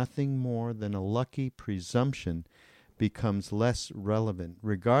mystical or nothing more than a lucky presumption becomes less relevant.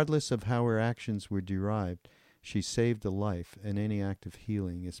 Regardless of how her actions were derived, she saved a life, and any act of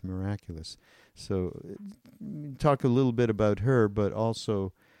healing is miraculous. So talk a little bit about her, but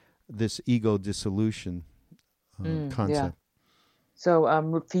also this ego dissolution concept. Yeah.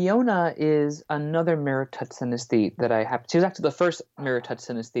 So Fiona is another mirror touch synesthete that I have. She was actually the first mirror touch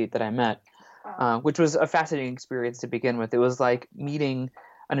synesthete that I met, which was a fascinating experience to begin with. It was like meeting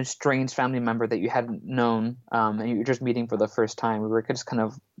an estranged family member that you hadn't known, and you were just meeting for the first time. We were just kind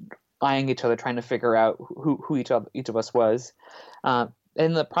of eyeing each other, trying to figure out who each of us was.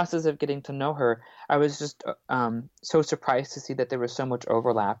 In the process of getting to know her, I was just so surprised to see that there was so much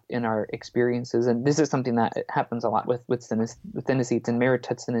overlap in our experiences. And this is something that happens a lot with synesthetes and mirror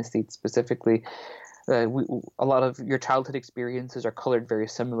touch synesthetes specifically. A lot of your childhood experiences are colored very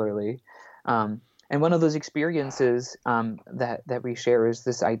similarly. And one of those experiences that we share is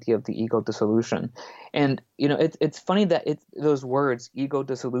this idea of the ego dissolution. And, it's funny that it's those words, ego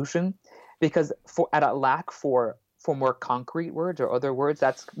dissolution, because at a lack for more concrete words or other words,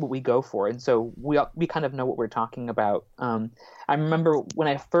 that's what we go for. And so we kind of know what we're talking about. I remember when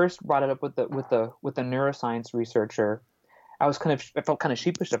I first brought it up with the neuroscience researcher, I felt kind of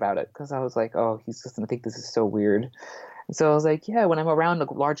sheepish about it because I was like, oh, he's just going to think this is so weird. So I was like, yeah, when I'm around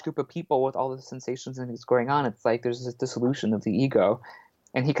a large group of people with all the sensations and things going on, it's like there's this dissolution of the ego.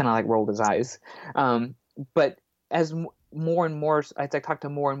 And he kind of like rolled his eyes. But as more and more, as I talk to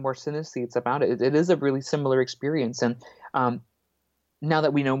more and more synesthetes about it, it is a really similar experience. And now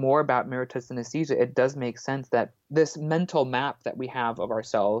that we know more about mirror touch synesthesia, it does make sense that this mental map that we have of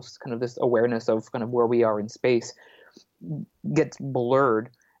ourselves, kind of this awareness of kind of where we are in space, gets blurred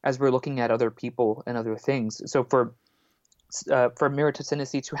as we're looking at other people and other things. So for mirror touch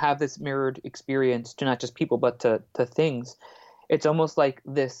synesthetes who have this mirrored experience to not just people but to things, it's almost like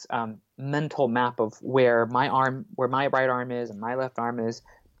this mental map of where my right arm is and my left arm is,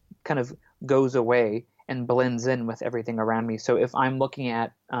 kind of goes away and blends in with everything around me. So if I'm looking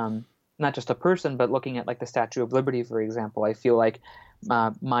at not just a person but looking at like the Statue of Liberty, for example, I feel like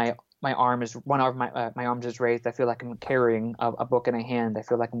my arm is one arm. My arm is raised. I feel like I'm carrying a book in a hand. I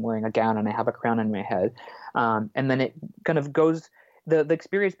feel like I'm wearing a gown and I have a crown on my head. And then it kind of goes. The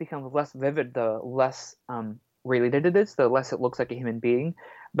experience becomes less vivid the less related it is, the less it looks like a human being.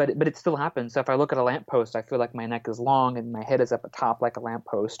 But it still happens. So if I look at a lamppost, I feel like my neck is long and my head is up atop like a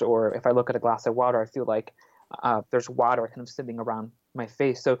lamppost. Or if I look at a glass of water, I feel like there's water kind of sitting around my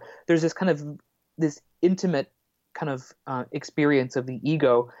face. So there's this kind of this intimate kind of experience of the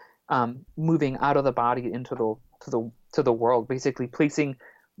ego. Moving out of the body into the world, basically placing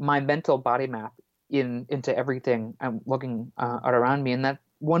my mental body map into everything I'm looking around me. And that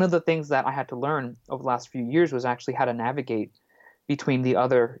one of the things that I had to learn over the last few years was actually how to navigate between the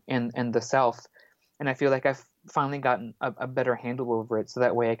other and the self. And I feel like I've finally gotten a better handle over it, so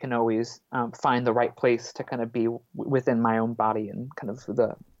that way I can always find the right place to kind of be within my own body and kind of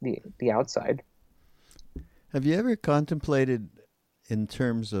the outside. Have you ever contemplated in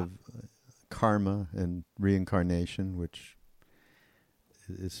terms of karma and reincarnation, which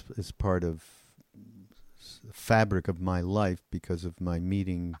is part of the fabric of my life because of my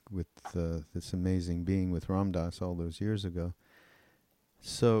meeting with this amazing being with Ram Dass all those years ago?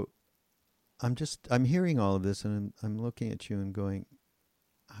 So I'm hearing all of this and I'm looking at you and going,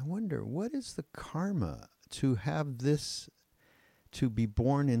 I wonder, what is the karma to have this, to be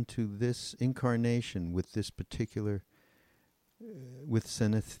born into this incarnation with this particular with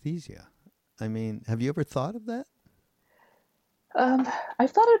synesthesia? I mean, have you ever thought of that?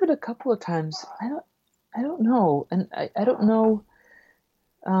 I've thought of it a couple of times. I don't know, and I don't know.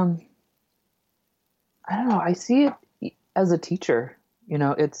 I don't know. I see it as a teacher.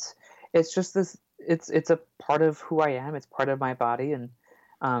 It's just this. It's a part of who I am. It's part of my body, and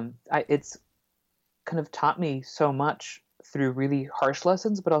it's kind of taught me so much through really harsh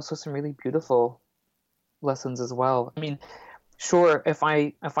lessons, but also some really beautiful lessons as well. I mean, sure, if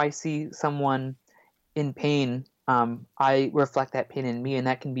I see someone in pain, I reflect that pain in me, and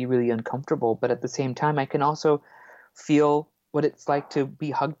that can be really uncomfortable. But at the same time, I can also feel what it's like to be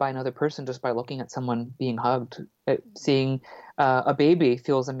hugged by another person just by looking at someone being hugged. Seeing a baby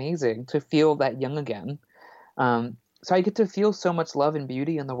feels amazing, to feel that young again. So I get to feel so much love and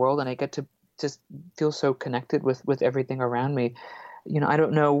beauty in the world, and I get to just feel so connected with everything around me. I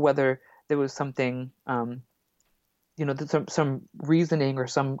don't know whether there was something, some reasoning or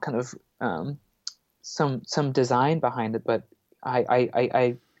some kind of some design behind it, but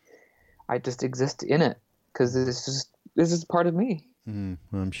I just exist in it because this is part of me. Well,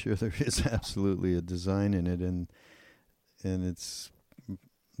 I'm sure there is absolutely a design in it, and it's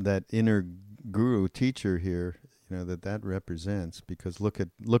that inner guru teacher here, that represents, because look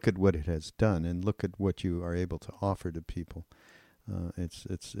at what it has done, and look at what you are able to offer to people. It's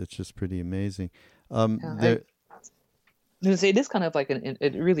just pretty amazing. It is kind of like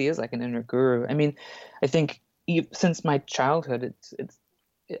it really is like an inner guru. I mean, I think since my childhood,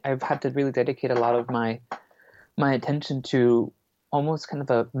 I've had to really dedicate a lot of my attention to almost kind of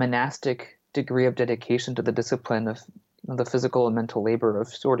a monastic degree of dedication to the discipline of the physical and mental labor of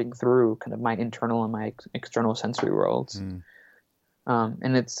sorting through kind of my internal and my external sensory worlds.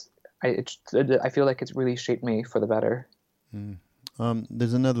 And I feel like it's really shaped me for the better.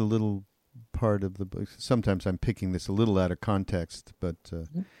 There's another little part of the book. Sometimes I'm picking this a little out of context, but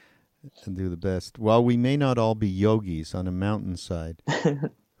I'll do the best. While we may not all be yogis on a mountainside,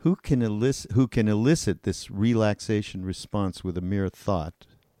 who can elicit this relaxation response with a mere thought,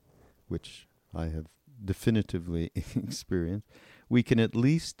 which I have definitively experienced? We can at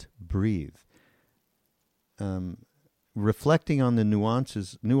least breathe. Reflecting on the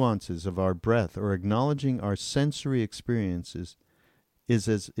nuances of our breath, or acknowledging our sensory experiences is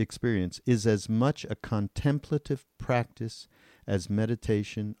as much a contemplative practice as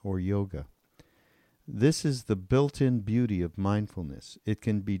meditation or yoga. This is the built-in beauty of mindfulness. It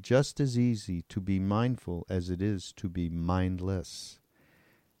can be just as easy to be mindful as it is to be mindless.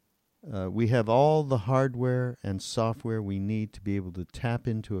 We have all the hardware and software we need to be able to tap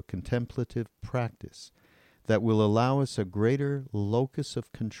into a contemplative practice that will allow us a greater locus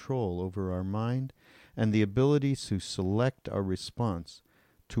of control over our mind and the ability to select our response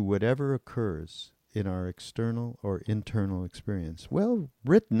to whatever occurs in our external or internal experience. Well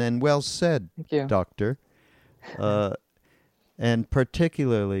written and well said, Thank you. Doctor. And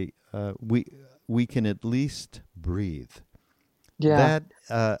particularly, we can at least breathe. Yeah.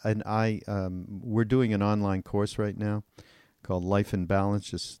 We're doing an online course right now called Life in Balance,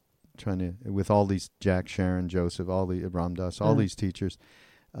 just trying to, with all these Jack, Sharon, Joseph, all the Ram Dass, all these teachers,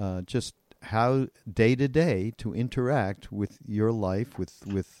 just how day to day to interact with your life,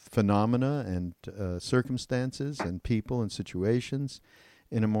 with phenomena and circumstances and people and situations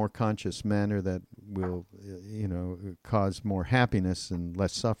in a more conscious manner that will, cause more happiness and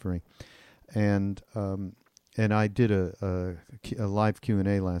less suffering. And I did a live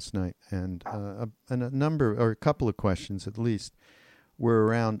Q&A last night, and a couple of questions at least were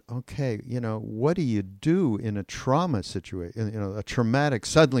around, okay, what do you do in a trauma situation, a traumatic,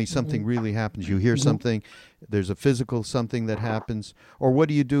 suddenly something really happens, you hear something, there's a physical something that happens, or what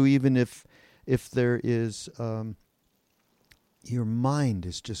do you do even if there is, your mind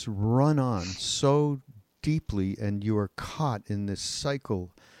is just run on so deeply and you are caught in this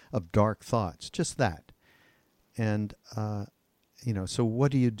cycle of dark thoughts, just that. And, so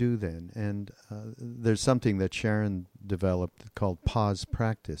what do you do then? And there's something that Sharon developed called pause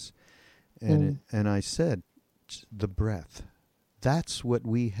practice. And I said, the breath. That's what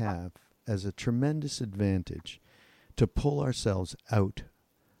we have as a tremendous advantage to pull ourselves out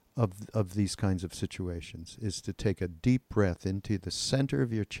of these kinds of situations, is to take a deep breath into the center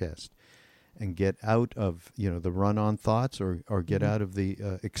of your chest and get out of, the run-on thoughts or get out of the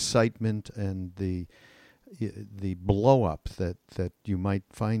excitement and the blow-up that you might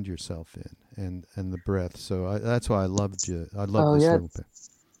find yourself in, and the breath. So that's why I loved you. I love this little bit.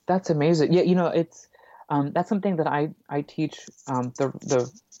 That's amazing. Yeah, it's that's something that I teach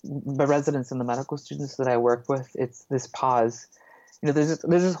the residents and the medical students that I work with. It's this pause. There's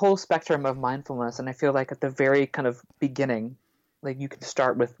this whole spectrum of mindfulness, and I feel like at the very kind of beginning, like you can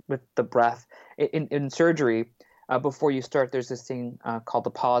start with the breath. In surgery, before you start, there's this thing called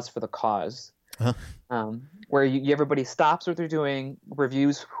the pause for the cause. Where everybody stops what they're doing,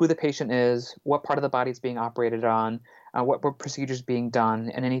 reviews who the patient is, what part of the body is being operated on, what procedure is being done,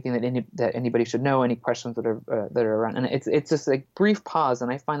 and anything that anybody should know, any questions that are around. And it's just like brief pause,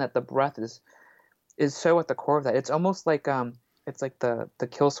 and I find that the breath is so at the core of that. It's almost like it's like the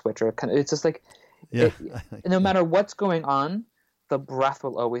kill switch, or kind of, it's just like no matter what's going on, the breath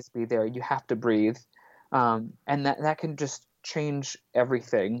will always be there. You have to breathe, and that can just change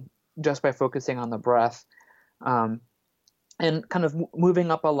everything just by focusing on the breath. And kind of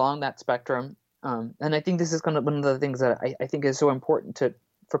moving up along that spectrum. And I think this is kind of one of the things that I think is so important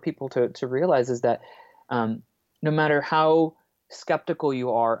for people to realize is that no matter how skeptical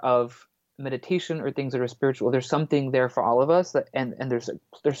you are of meditation or things that are spiritual, there's something there for all of us. And there's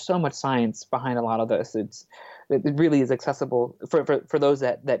so much science behind a lot of this. It really is accessible for those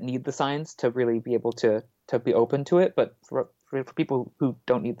that need the science to really be able to be open to it. But for people who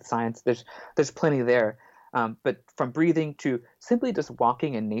don't need the science, there's plenty there. But from breathing to simply just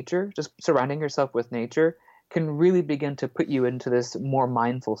walking in nature, just surrounding yourself with nature, can really begin to put you into this more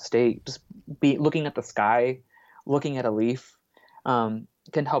mindful state. Just be looking at the sky, looking at a leaf,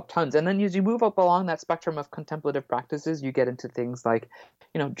 can help tons. And then as you move up along that spectrum of contemplative practices, you get into things like,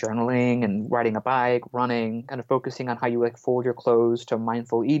 journaling and riding a bike, running, kind of focusing on how you fold your clothes, to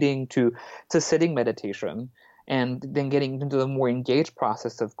mindful eating, to sitting meditation. And then getting into the more engaged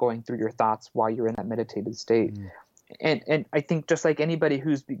process of going through your thoughts while you're in that meditative state. And I think just like anybody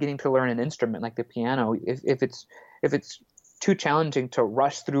who's beginning to learn an instrument like the piano, if it's too challenging to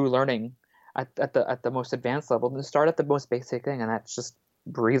rush through learning at the most advanced level, then start at the most basic thing, and that's just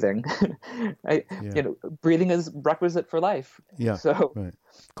breathing. Breathing is requisite for life. Yeah. So, right.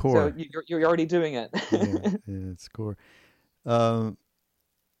 Core. So you're already doing it. yeah, it's core.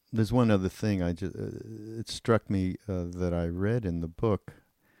 There's one other thing it struck me that I read in the book.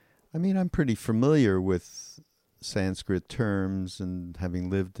 I mean, I'm pretty familiar with Sanskrit terms, and having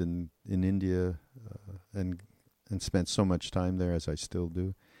lived in India and spent so much time there, as I still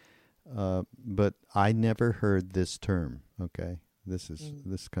do. But I never heard this term. Okay,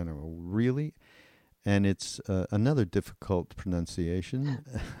 this kind of really, and it's another difficult pronunciation.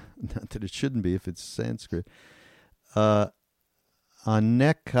 Not that it shouldn't be if it's Sanskrit.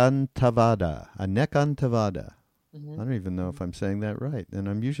 Anekantavada. I don't even know if I'm saying that right, and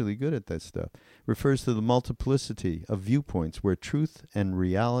I'm usually good at that stuff. Refers to the multiplicity of viewpoints where truth and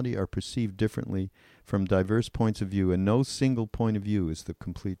reality are perceived differently from diverse points of view, and no single point of view is the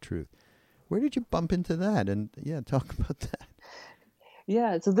complete truth. Where did you bump into that? And talk about that.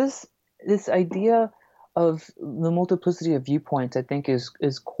 Yeah, so this idea of the multiplicity of viewpoints, I think, is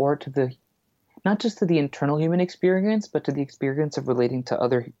core to not just to the internal human experience, but to the experience of relating to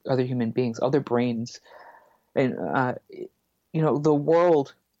other human beings, other brains. And, the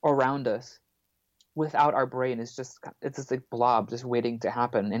world around us without our brain it's just like blob just waiting to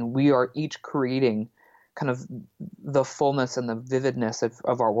happen. And we are each creating kind of the fullness and the vividness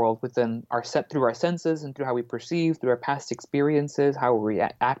of our world within through our senses and through how we perceive, through our past experiences, how we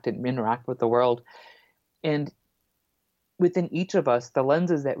act and interact with the world. And within each of us, the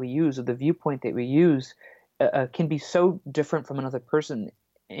lenses that we use or the viewpoint that we use can be so different from another person.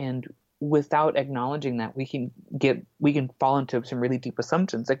 And without acknowledging that, we can fall into some really deep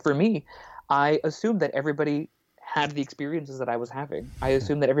assumptions. Like for me, I assumed that everybody had the experiences that I was having. I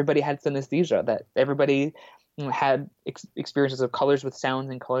assumed that everybody had synesthesia, that everybody had experiences of colors with sounds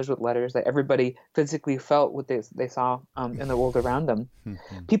and colors with letters, that everybody physically felt what they saw in the world around them.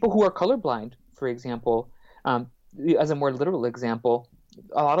 People who are colorblind, for example, as a more literal example,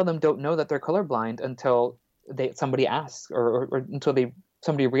 a lot of them don't know that they're colorblind until somebody asks or until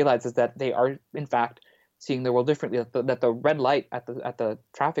somebody realizes that they are in fact seeing the world differently, that the red light at the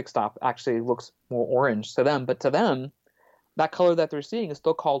traffic stop actually looks more orange to them, but to them that color that they're seeing is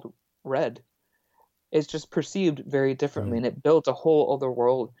still called red. It's just perceived very differently, and it builds a whole other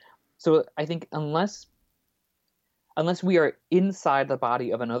world. So I think unless we are inside the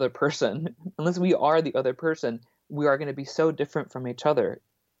body of another person, unless we are the other person, we are going to be so different from each other,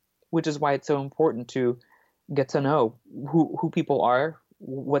 which is why it's so important to get to know who people are,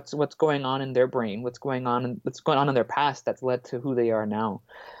 what's going on in their brain, what's going on in their past that's led to who they are now.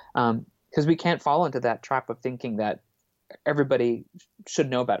 Because we can't fall into that trap of thinking that everybody should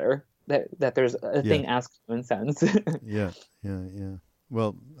know better, that there's a thing as common sense. Yeah.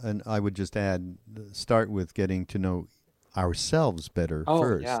 Well, and I would just add, start with getting to know ourselves better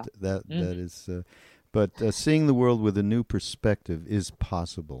first. Yeah. That is, but seeing the world with a new perspective is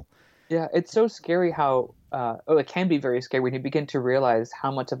possible. Yeah, it's so scary how it can be very scary when you begin to realize how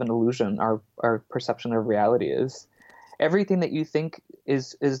much of an illusion our perception of reality is. Everything that you think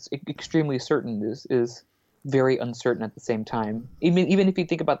is extremely certain is very uncertain at the same time. Even if you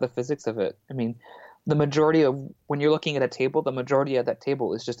think about the physics of it, I mean, the majority of when you're looking at a table, the majority of that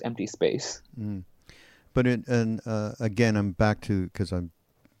table is just empty space. But again, I'm back to, because I'm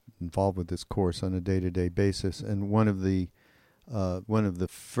involved with this course on a day-to-day basis, and one of the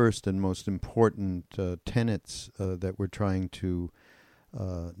first and most important tenets that we're trying to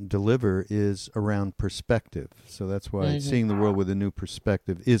deliver is around perspective. So that's why seeing the world with a new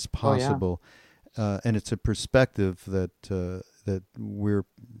perspective is possible. And it's a perspective that that we're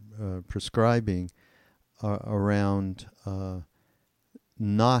prescribing around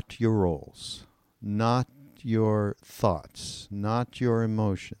not your roles, not your thoughts, not your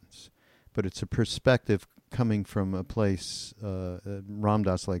emotions, but it's a perspective coming from a place, Ram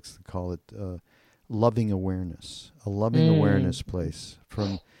Dass likes to call it loving awareness, a loving awareness place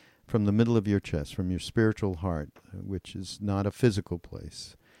from the middle of your chest, from your spiritual heart, which is not a physical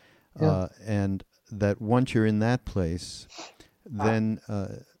place. Yeah. And that once you're in that place, then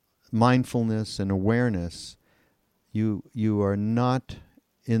mindfulness and awareness, you are not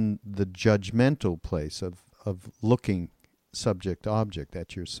in the judgmental place of looking subject-object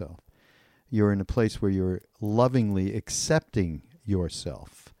at yourself. You're in a place where you're lovingly accepting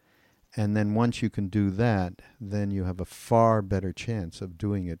yourself. And then once you can do that, then you have a far better chance of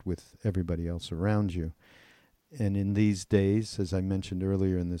doing it with everybody else around you. And in these days, as I mentioned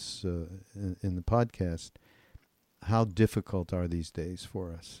earlier in this in the podcast, how difficult are these days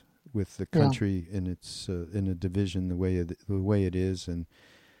for us with the country in its in a division the way it is,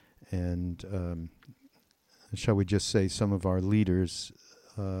 and shall we just say some of our leaders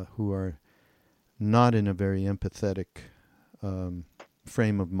who are not in a very empathetic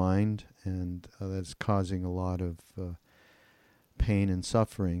frame of mind, and that's causing a lot of pain and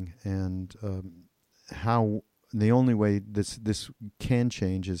suffering, and how the only way this can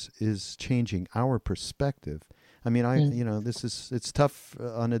change is changing our perspective. I mean, it's tough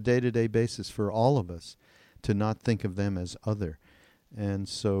on a day-to-day basis for all of us to not think of them as other. And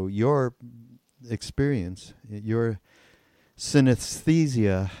so your experience, your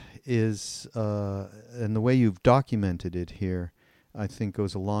synesthesia is, and the way you've documented it here, I think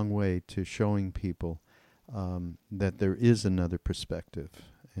goes a long way to showing people that there is another perspective.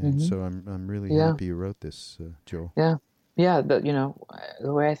 And so I'm really happy you wrote this, Joel. Yeah. The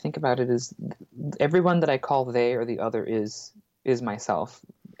way I think about it is everyone that I call they or the other is myself.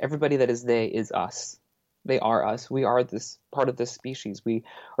 Everybody that is they is us. They are us. We are this part of this species. We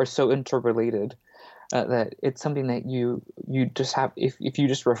are so interrelated that it's something that you just have. If you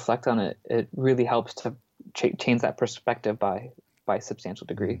just reflect on it, it really helps to change that perspective by a substantial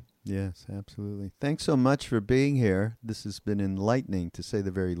degree. Yes, absolutely. Thanks so much for being here. This has been enlightening, to say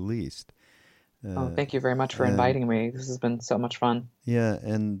the very least. Thank you very much for inviting me. This has been so much fun. Yeah,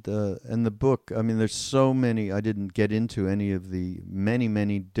 and the book, I mean, there's so many, I didn't get into any of the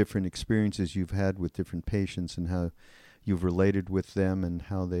many different experiences you've had with different patients and how you've related with them and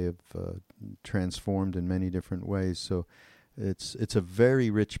how they have transformed in many different ways. So it's a very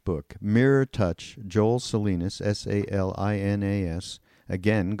rich book. Mirror Touch, Joel Salinas, Salinas.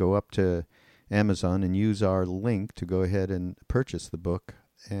 Again, go up to Amazon and use our link to go ahead and purchase the book.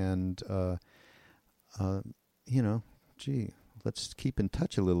 And, let's keep in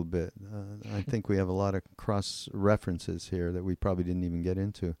touch a little bit. I think we have a lot of cross references here that we probably didn't even get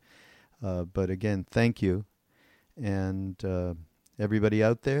into. But again, thank you. And everybody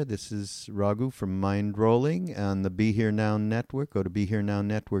out there, this is Raghu from Mind Rolling on the Be Here Now Network. Go to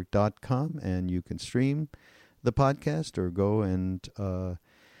BeHereNowNetwork.com and you can stream the podcast or go and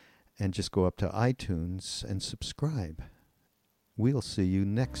just go up to iTunes and subscribe. We'll see you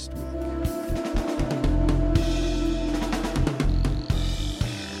next week.